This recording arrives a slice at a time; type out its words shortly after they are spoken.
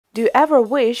Do you ever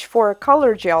wish for a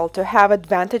color gel to have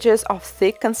advantages of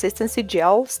thick consistency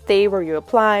gel, stay where you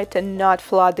apply it and not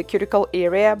flood the cuticle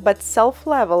area but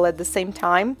self-level at the same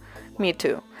time? Me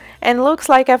too. And looks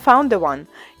like I found the one.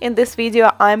 In this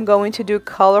video I'm going to do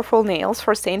colorful nails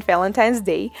for St. Valentine's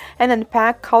Day and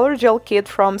unpack color gel kit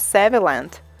from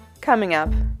Saviland. Coming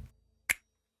up.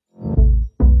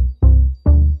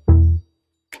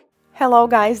 Hello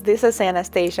guys, this is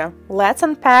Anastasia. Let's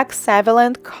unpack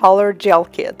Saviland Color Gel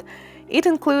Kit. It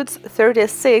includes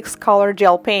 36 color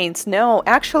gel paints, no,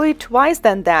 actually twice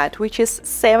than that, which is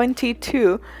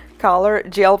 72 color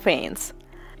gel paints.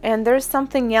 And there's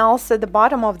something else at the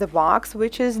bottom of the box,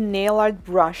 which is nail art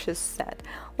brushes set.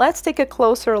 Let's take a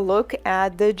closer look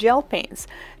at the gel paints.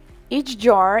 Each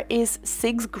jar is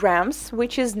 6 grams,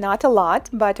 which is not a lot,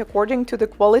 but according to the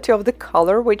quality of the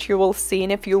color, which you will see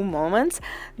in a few moments,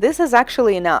 this is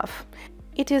actually enough.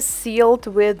 It is sealed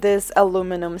with this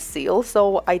aluminum seal,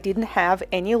 so I didn't have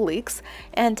any leaks.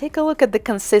 And take a look at the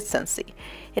consistency.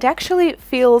 It actually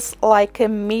feels like a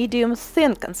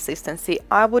medium-thin consistency.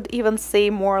 I would even say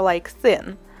more like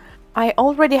thin. I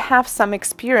already have some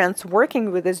experience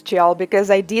working with this gel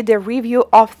because I did a review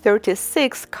of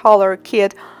 36 color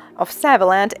kit of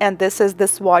Saviland, and this is the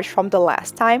swatch from the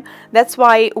last time. That's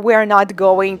why we're not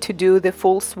going to do the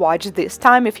full swatch this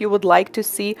time. If you would like to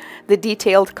see the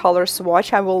detailed color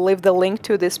swatch, I will leave the link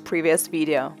to this previous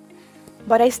video.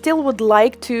 But I still would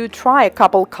like to try a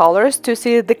couple colors to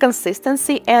see the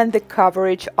consistency and the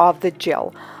coverage of the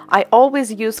gel. I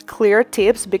always use clear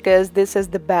tips because this is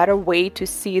the better way to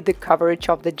see the coverage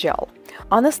of the gel.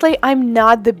 Honestly, I'm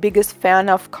not the biggest fan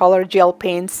of color gel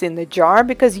paints in the jar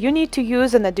because you need to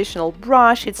use an additional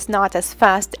brush. It's not as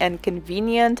fast and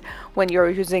convenient when you're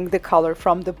using the color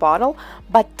from the bottle.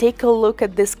 But take a look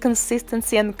at this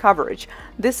consistency and coverage.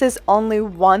 This is only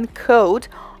one coat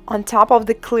on top of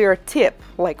the clear tip,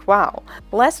 like wow.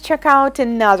 Let's check out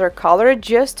another color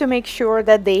just to make sure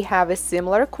that they have a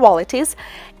similar qualities.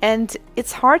 And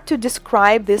it's hard to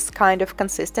describe this kind of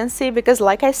consistency because,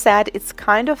 like I said, it's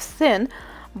kind of thin,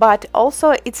 but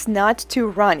also it's not too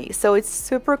runny, so it's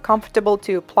super comfortable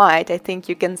to apply it. I think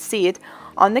you can see it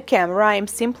on the camera. I'm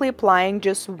simply applying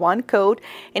just one coat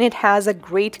and it has a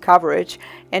great coverage,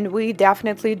 and we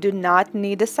definitely do not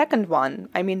need a second one.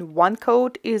 I mean, one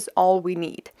coat is all we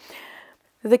need.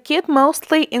 The kit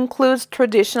mostly includes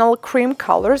traditional cream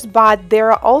colors, but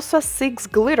there are also 6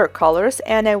 glitter colors,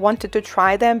 and I wanted to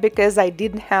try them because I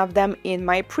didn't have them in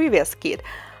my previous kit.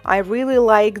 I really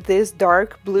like this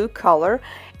dark blue color,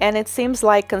 and it seems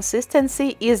like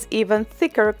consistency is even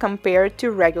thicker compared to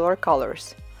regular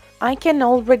colors. I can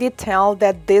already tell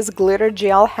that this glitter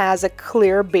gel has a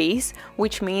clear base,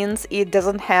 which means it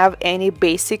doesn't have any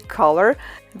basic color.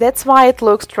 That's why it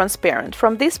looks transparent.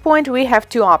 From this point we have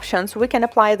two options. We can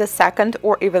apply the second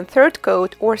or even third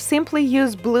coat, or simply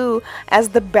use blue as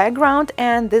the background,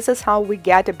 and this is how we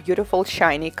get a beautiful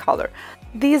shiny color.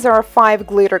 These are 5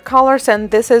 glitter colors,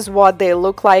 and this is what they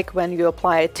look like when you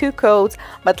apply 2 coats.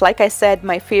 But like I said,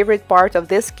 my favorite part of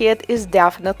this kit is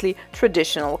definitely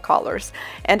traditional colors.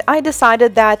 And I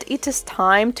decided that it is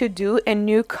time to do a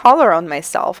new color on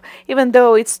myself, even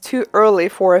though it's too early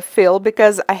for a fill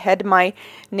because I had my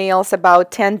nails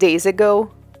about 10 days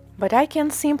ago. But I can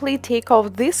simply take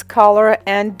off this color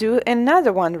and do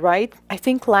another one, right? I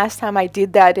think last time I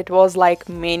did that, it was like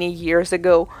many years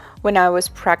ago when I was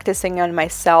practicing on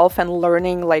myself and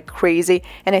learning like crazy.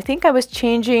 And I think I was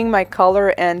changing my color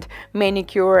and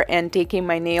manicure and taking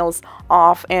my nails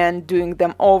off and doing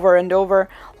them over and over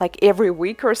like every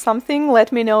week or something.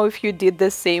 Let me know if you did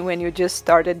the same when you just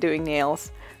started doing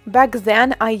nails. Back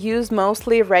then I used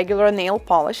mostly regular nail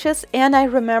polishes, and I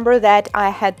remember that I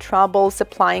had troubles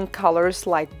applying colors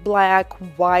like black,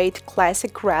 white,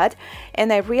 classic red,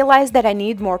 and I realized that I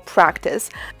need more practice.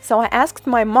 So I asked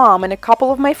my mom and a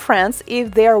couple of my friends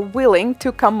if they are willing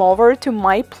to come over to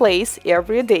my place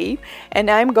every day,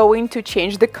 and I'm going to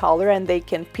change the color and they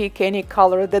can pick any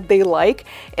color that they like,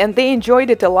 and they enjoyed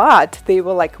it a lot. They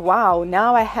were like, wow,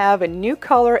 now I have a new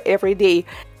color every day.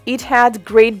 It had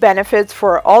great benefits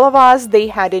for all of us. They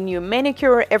had a new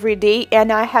manicure every day,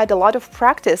 and I had a lot of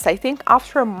practice. I think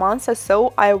after a month or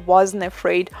so, I wasn't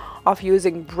afraid of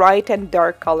using bright and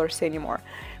dark colors anymore.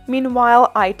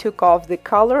 Meanwhile, I took off the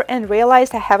color and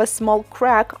realized I have a small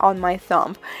crack on my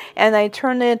thumb, and I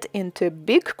turned it into a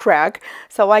big crack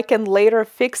so I can later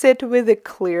fix it with a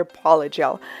clear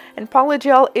polygel. And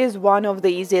polygel is one of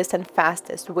the easiest and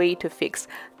fastest way to fix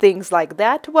things like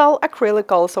that. Well,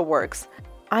 acrylic also works.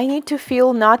 I need to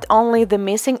feel not only the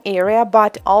missing area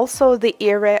but also the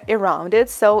area around it,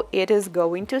 so it is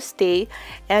going to stay.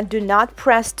 And do not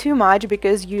press too much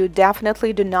because you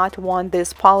definitely do not want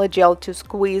this polygel to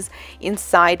squeeze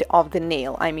inside of the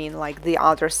nail, I mean like the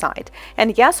other side.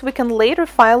 And yes, we can later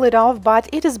file it off, but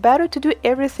it is better to do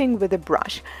everything with a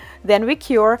brush. Then we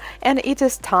cure and it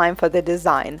is time for the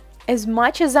design. As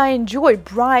much as I enjoy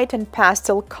bright and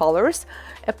pastel colors,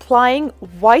 applying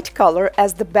white color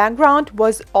as the background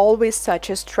was always such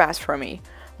a stress for me.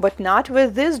 But not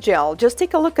with this gel. Just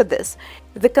take a look at this.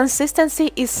 The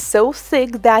consistency is so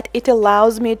thick that it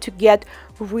allows me to get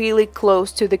really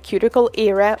close to the cuticle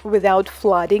area without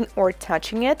flooding or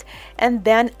touching it, and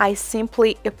then I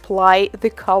simply apply the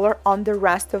color on the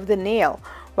rest of the nail.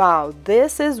 Wow,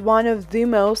 this is one of the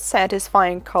most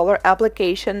satisfying color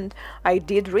applications I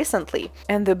did recently.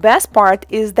 And the best part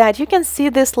is that you can see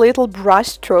these little brush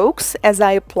strokes as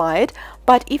I applied,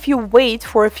 but if you wait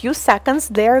for a few seconds,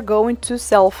 they're going to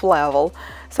self-level.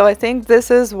 So I think this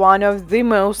is one of the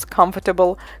most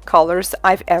comfortable colors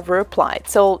I've ever applied.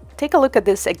 So take a look at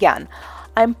this again.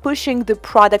 I'm pushing the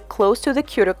product close to the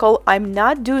cuticle. I'm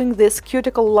not doing this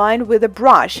cuticle line with a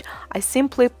brush. I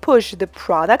simply push the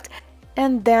product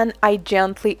and then I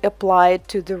gently apply it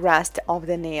to the rest of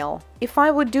the nail. If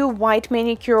I would do white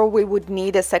manicure, we would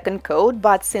need a second coat,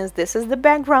 but since this is the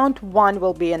background, one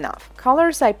will be enough.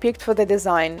 Colors I picked for the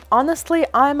design. Honestly,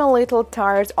 I'm a little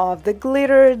tired of the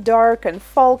glitter, dark and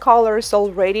fall colors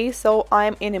already, so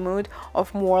I'm in a mood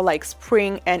of more like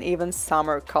spring and even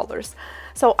summer colors.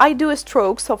 So I do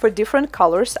strokes for different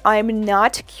colors. I'm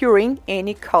not curing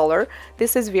any color.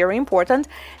 This is very important.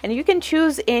 And you can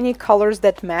choose any colors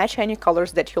that match, any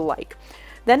colors that you like.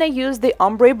 Then I use the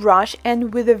ombre brush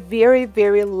and with a very,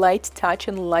 very light touch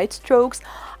and light strokes,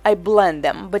 I blend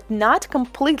them, but not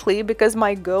completely because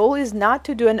my goal is not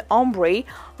to do an ombre.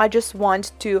 I just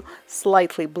want to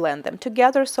slightly blend them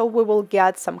together so we will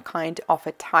get some kind of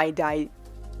a tie-dye.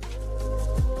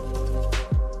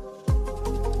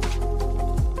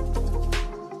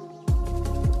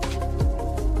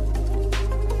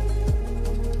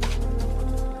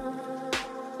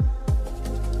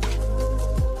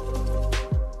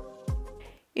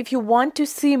 If you want to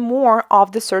see more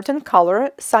of the certain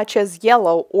color, such as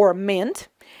yellow or mint,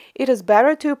 it is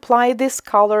better to apply this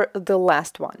color, the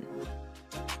last one.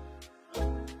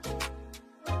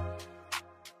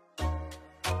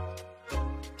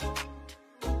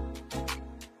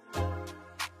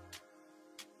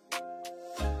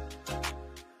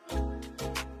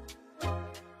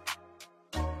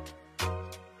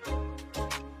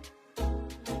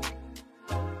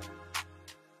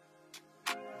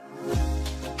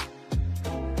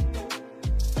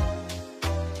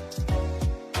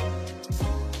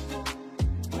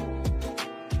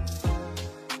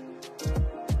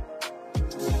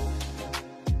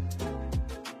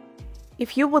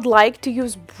 If you would like to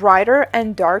use brighter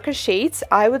and darker shades,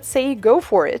 I would say go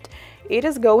for it. It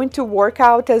is going to work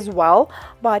out as well,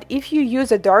 but if you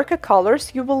use a darker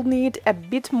colors, you will need a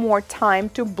bit more time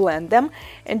to blend them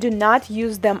and do not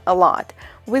use them a lot.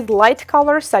 With light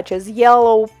colors such as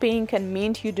yellow, pink and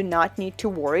mint, you do not need to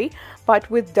worry, but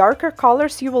with darker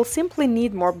colors you will simply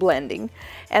need more blending.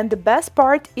 And the best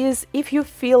part is if you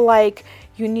feel like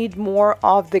you need more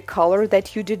of the color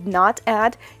that you did not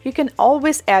add, you can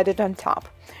always add it on top.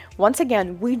 Once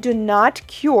again, we do not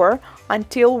cure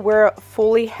until we're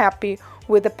fully happy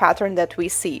with the pattern that we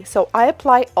see. So I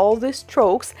apply all these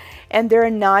strokes and they're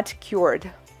not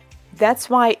cured. That's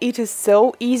why it is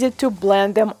so easy to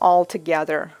blend them all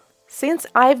together. Since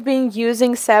I've been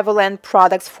using Saviland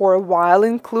products for a while,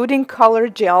 including color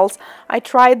gels, I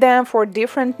tried them for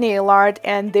different nail art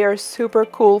and they're super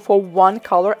cool for one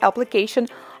color application.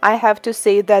 I have to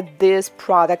say that this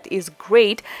product is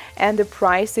great and the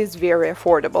price is very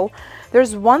affordable.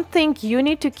 There's one thing you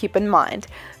need to keep in mind.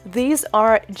 These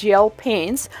are gel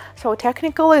paints, so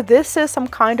technically this is some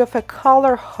kind of a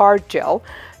color hard gel,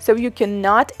 so you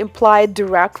cannot apply it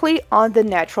directly on the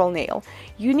natural nail.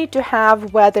 You need to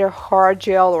have whether hard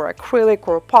gel or acrylic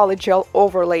or polygel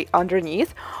overlay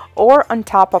underneath or on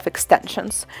top of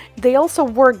extensions. They also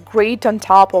work great on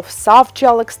top of soft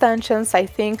gel extensions. I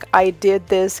think I did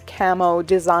this camo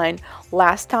design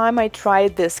last time I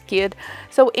tried this kit.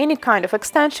 So any kind of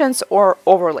extensions or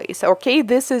overlays. Okay,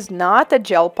 this is not a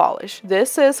gel polish.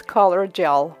 This is color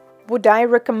gel. Would I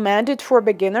recommend it for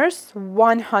beginners?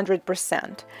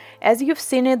 100%. As you've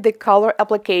seen it, the color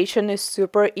application is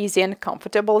super easy and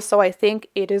comfortable, so I think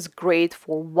it is great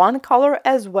for one color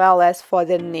as well as for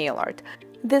the nail art.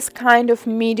 This kind of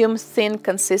medium thin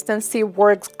consistency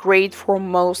works great for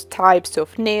most types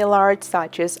of nail art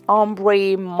such as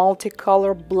ombre,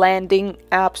 multicolor, blending,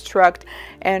 abstract,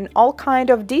 and all kind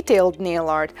of detailed nail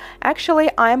art. Actually,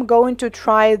 I'm going to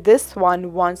try this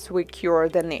one once we cure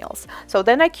the nails. So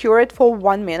then I cure it for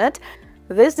 1 minute.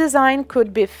 This design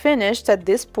could be finished at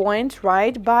this point,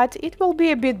 right? But it will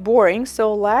be a bit boring,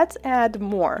 so let's add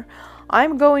more.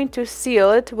 I'm going to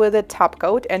seal it with a top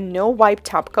coat and no wipe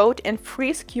top coat and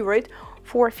freeze cure it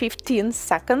for 15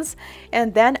 seconds,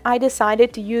 and then I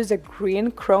decided to use a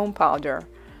green chrome powder.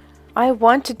 I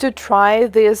wanted to try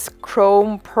this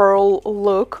chrome pearl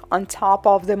look on top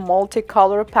of the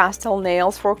multicolor pastel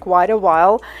nails for quite a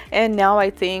while, and now I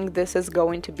think this is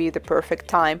going to be the perfect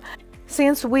time.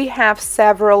 Since we have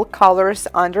several colors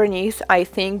underneath, I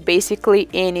think basically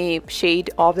any shade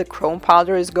of the chrome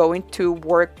powder is going to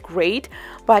work great,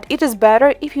 but it is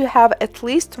better if you have at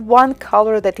least one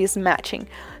color that is matching.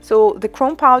 So the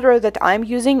chrome powder that I'm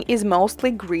using is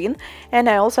mostly green, and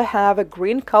I also have a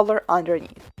green color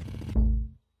underneath.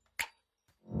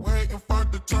 Waiting for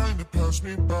the time to pass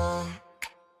me by.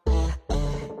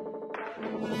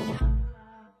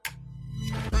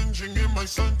 Ranging in my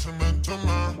sentimental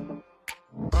mind.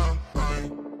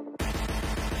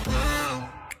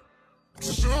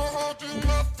 Still holding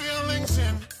my feelings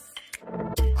in.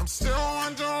 I'm still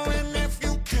wondering if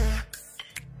you care.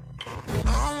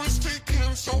 Always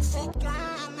taking so for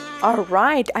granted.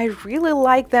 Alright, I really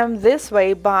like them this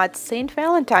way, but St.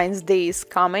 Valentine's Day is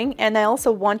coming and I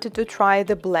also wanted to try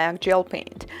the black gel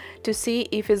paint to see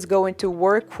if it's going to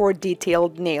work for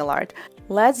detailed nail art.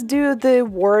 Let's do the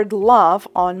word love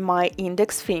on my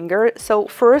index finger. So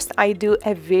first I do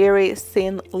a very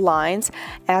thin lines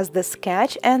as the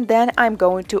sketch, and then I'm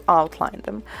going to outline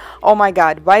them. Oh my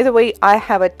god, by the way, I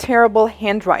have a terrible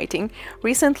handwriting.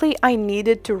 Recently I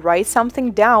needed to write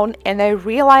something down and I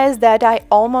realized that I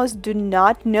almost do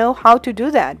not know how to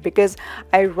do that because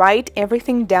I write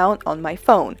everything down on my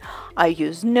phone. I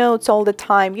use notes all the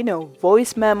time, you know,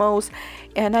 voice memos,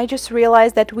 and I just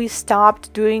realized that we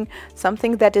stopped doing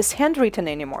something that is handwritten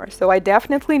anymore. So I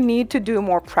definitely need to do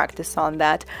more practice on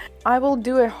that. I will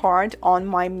do a heart on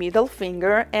my middle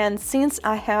finger, and since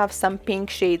I have some pink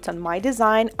shades on my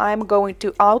design, I'm going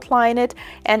to outline it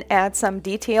and add some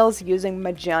details using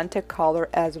magenta color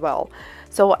as well.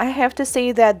 So I have to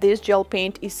say that this gel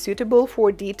paint is suitable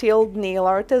for detailed nail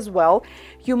art as well.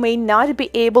 You may not be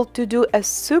able to do a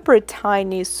super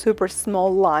tiny, super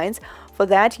small lines. For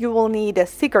that you will need a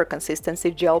thicker consistency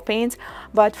gel paint,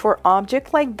 but for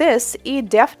object like this it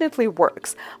definitely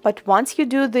works. But once you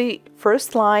do the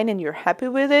first line and you're happy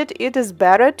with it, it is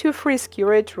better to freeze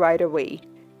cure it right away.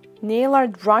 Nail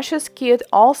Art Brushes kit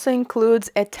also includes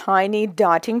a tiny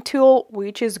dotting tool,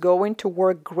 which is going to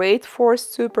work great for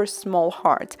super small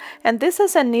hearts. And this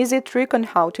is an easy trick on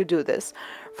how to do this.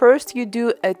 First you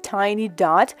do a tiny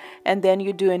dot, and then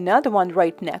you do another one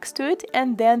right next to it,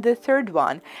 and then the third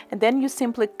one, and then you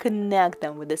simply connect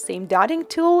them with the same dotting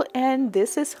tool, and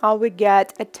this is how we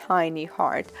get a tiny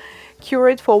heart. Cure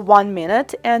it for 1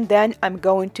 minute, and then I'm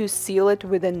going to seal it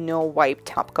with a no wipe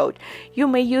top coat. You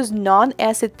may use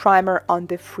non-acid primer on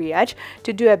the free edge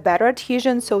to do a better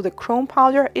adhesion so the chrome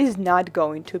powder is not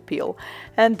going to peel.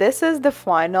 And this is the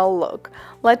final look.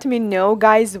 Let me know,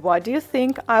 guys, what do you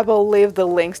think? I will leave the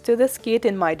links to this kit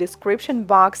in my description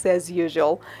box as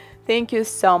usual. Thank you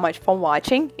so much for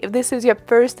watching. If this is your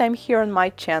first time here on my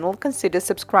channel, consider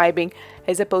subscribing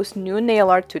as I post new nail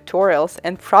art tutorials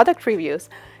and product reviews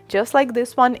just like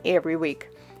this one every week.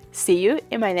 See you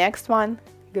in my next one.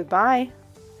 Goodbye.